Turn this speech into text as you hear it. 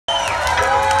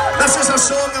This is a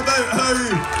song about how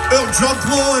our drug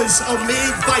laws are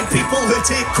made by people who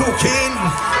take cocaine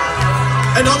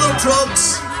and other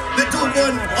drugs that don't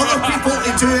want other people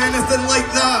to do anything like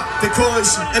that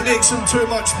because it makes them too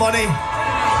much money.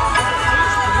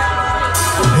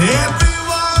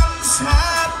 Everyone's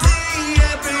happy,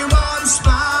 everyone's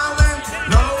smiling,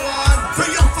 no one, put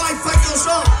your 5 fingers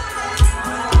up.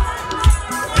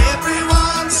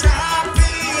 Everyone's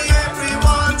happy,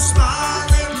 everyone's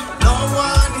smiling, no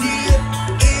one here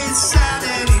is sad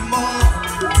anymore.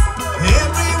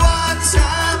 Everyone's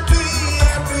happy,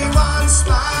 everyone's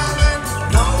smiling,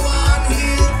 no one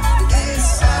here is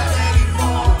sad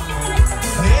anymore.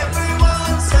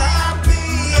 Everyone's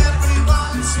happy,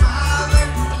 everyone's smiling,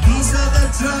 these are the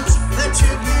drugs that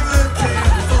you'd be looking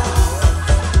for.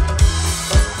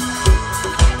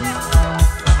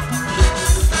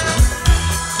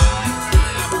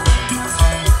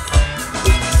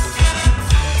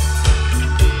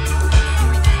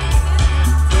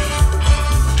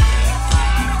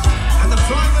 And the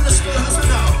Prime Minister has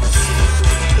announced,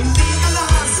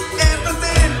 legalize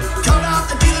everything, cut out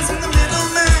the dealers and the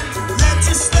middlemen,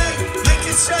 legislate, make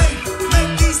it safe,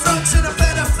 make these drugs in a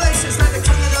better place. It's like the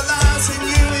criminalizing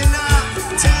you and I,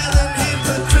 telling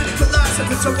hypocritical lies. If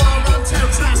it's a war on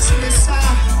terror, trash in this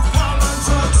side, war on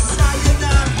drugs,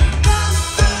 cyanide, not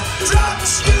the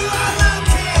drugs you are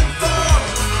looking for.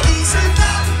 These are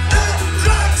not the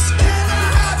drugs, can I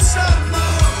have some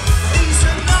more? These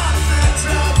are not the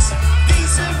drugs,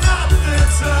 these are not the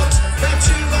drugs that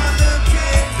you are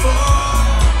looking for.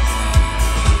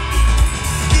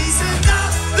 These are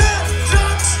not the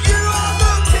drugs you are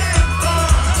looking for.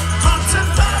 Hot and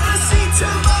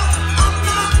paracetamol, I'm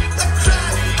not the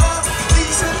crack. Oh,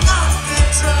 these are not the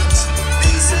drugs,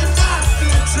 these are not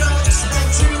the drugs that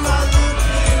you are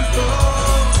looking for.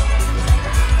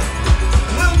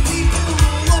 When people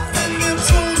roll up in their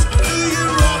toes, do you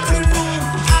rock and roll?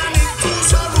 And it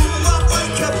goes a roll up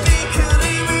like a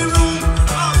bakery roll.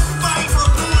 I'm fine for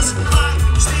those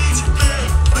backstage,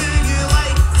 bring you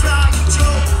like crap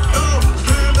joke. No,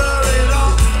 remember it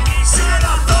all. Said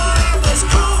I thought it was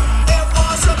cool. It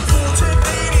was a potent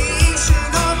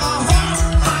radiation on my heart.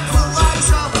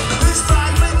 Tranquilizer, who's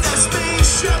driving the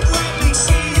spaceship? Let me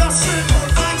see your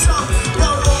supervisor.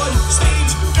 You're on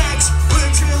stage next.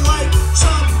 Would you like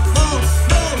some more?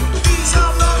 No, these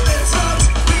are not the drugs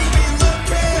we've been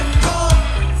looking for.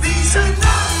 These are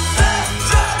not the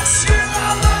drugs you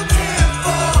are looking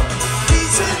for.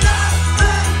 These are not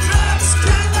the drugs,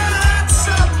 can I have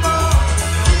some more?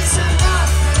 These are not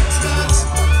the drugs,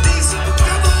 these are,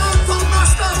 come on, Paul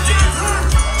Master, give her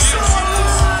some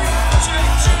more.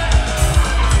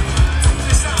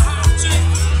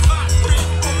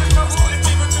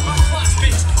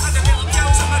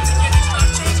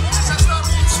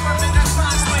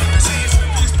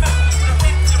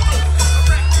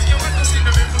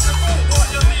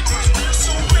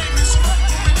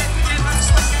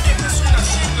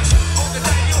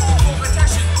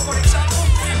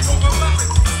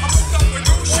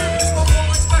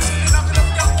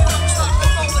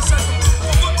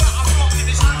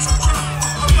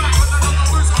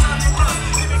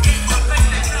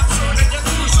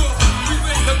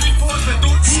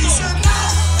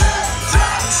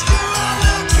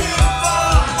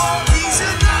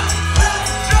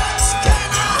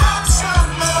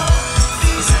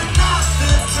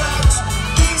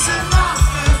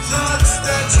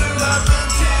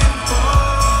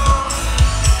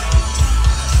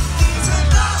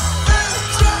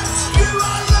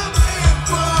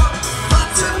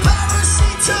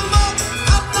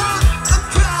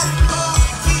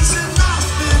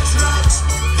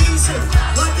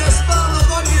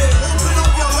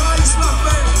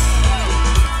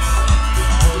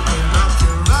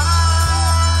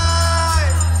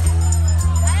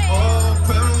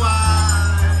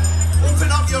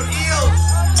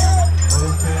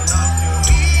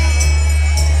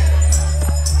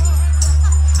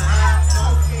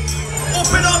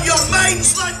 Open up your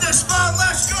minds, Lindesfarne,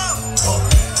 let's go!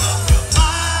 Open up your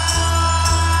mind,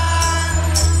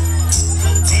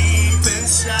 deep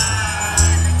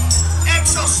inside.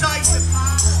 Exercise the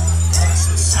mind,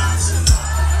 exercise the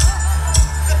mind.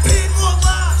 The pain won't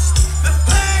last, the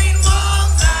pain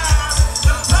won't last,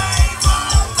 the pain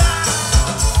won't last.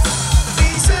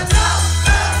 These are not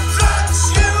the drugs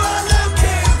you are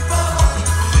looking for.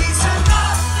 These are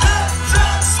not the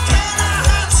drugs, can I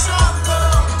have some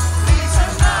more? These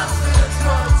are not the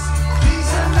drugs,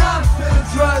 these are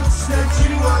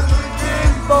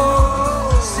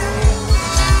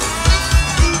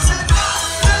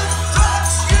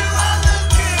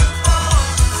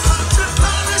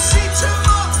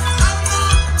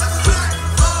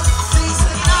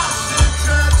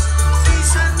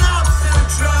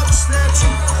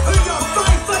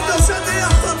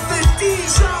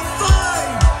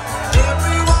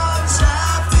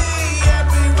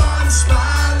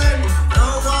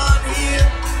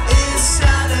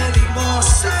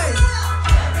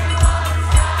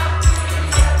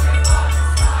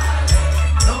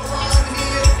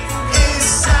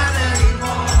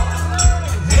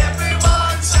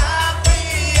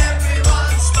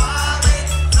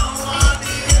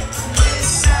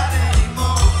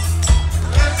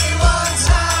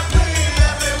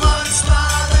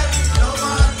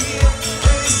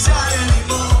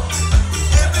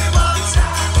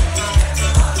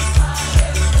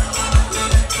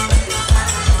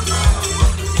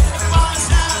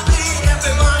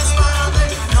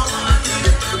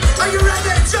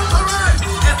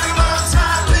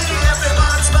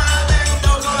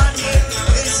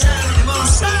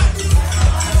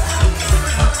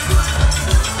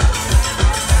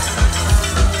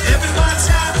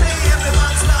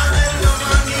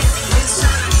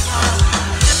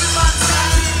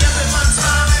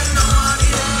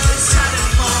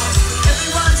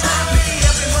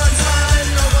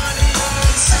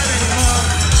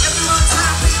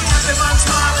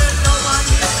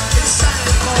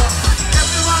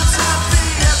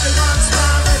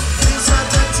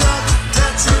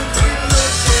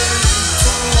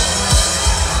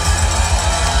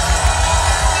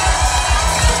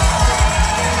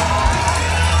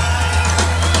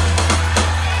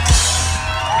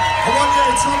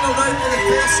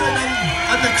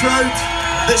crowd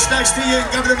that's next to you and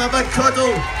give them a big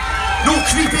cuddle. No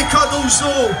creepy cuddles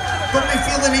though. Don't be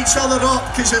feeling each other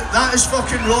up, because that is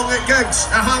fucking wrong at gigs.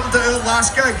 It happened at our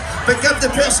last gig. But give the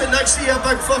person next to you a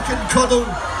big fucking cuddle.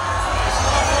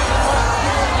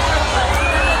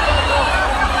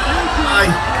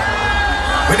 Aye.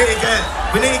 We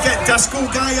need to get Disco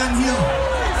Guy in here.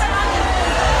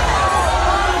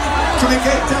 Can we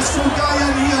get Disco Guy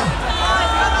in here?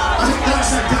 I think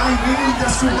that's a guy. We need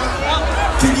Disco Guy.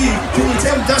 Can you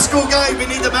tell Disco Guy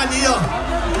we need him in here?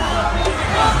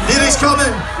 Here he's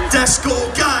coming. Disco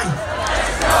Guy.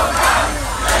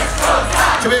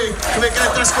 Can we get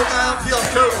Disco Guy up here?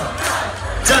 Cool.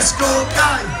 Disco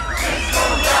Guy.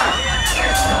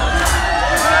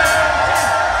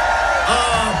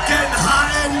 Oh, getting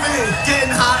hot in me.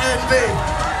 Getting hot in me.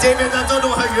 David, I don't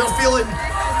know how you're feeling.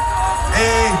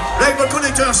 Right, we're going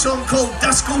to do a song called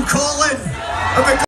Disco Calling.